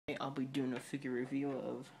I'll be doing a figure review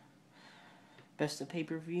of Best of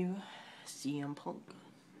Pay-Per-View, CM Punk.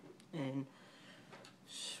 And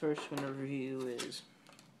first one to review is,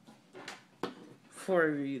 before I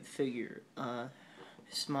review the figure,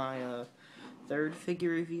 it's my third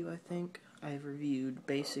figure review, I think. I've reviewed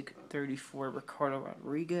Basic 34 Ricardo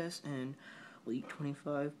Rodriguez and Elite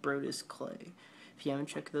 25 Brodus Clay. If you haven't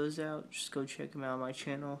checked those out, just go check them out on my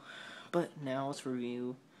channel. But now let's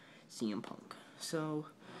review CM Punk. So,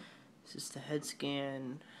 this is the head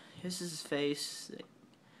scan. This is his face.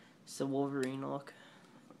 It's the Wolverine look.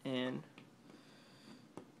 And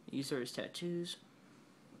these are his tattoos.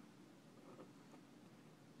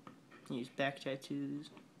 His back tattoos.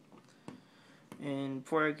 And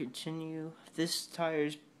before I continue, this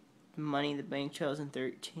tires Money in the Bank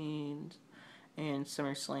 2013 and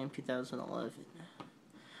SummerSlam 2011.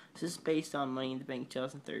 This is based on Money in the Bank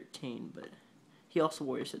 2013, but he also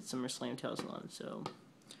wore this at SummerSlam 2011. So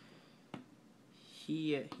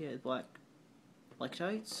he had black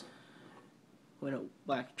tights. Well, no,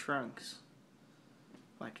 black trunks.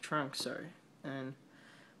 Sorry, and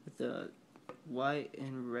with the white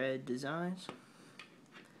and red designs.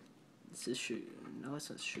 This is no, it's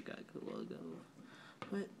not the Chicago logo,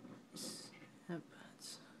 but it's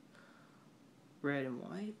red and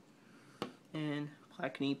white, and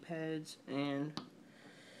black knee pads and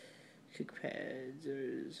kick pads.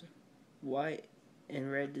 There's white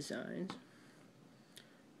and red designs.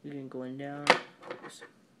 Again, going down, there's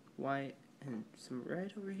white and some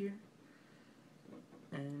red over here.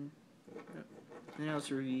 And now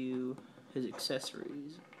let's review his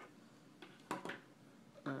accessories.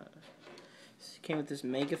 It came with this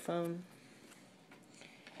megaphone.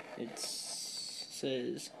 It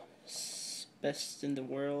says Best in the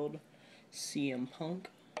World, CM Punk.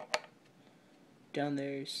 Down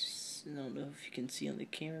there, I don't know if you can see on the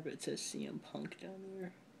camera, but it says CM Punk down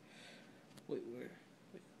there. Wait,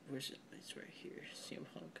 where's it? It's right here, CM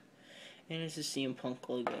Punk. And it's the CM Punk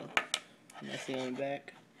logo. Nothing on the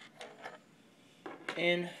back.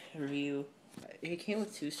 And review. It came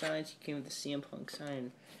with two signs. It came with the CM Punk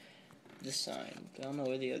sign. This sign. I don't know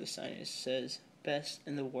where the other sign is. It says Best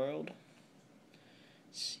in the World.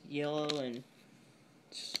 It's yellow and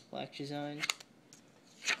black designs.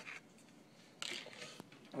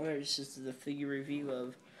 Alright, this is the figure review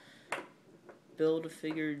of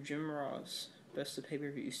Build-A-Figure Jim Ross Best of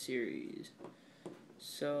Pay-Per-View series.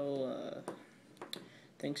 So,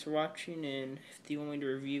 thanks for watching, and if you want me to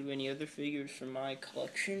review any other figures from my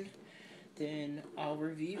collection, then I'll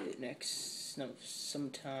review it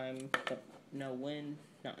sometime. No, when?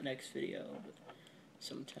 Not next video, but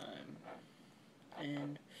sometime.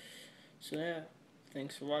 And so yeah,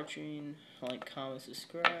 thanks for watching. Like, comment,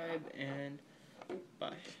 subscribe, and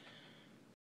bye.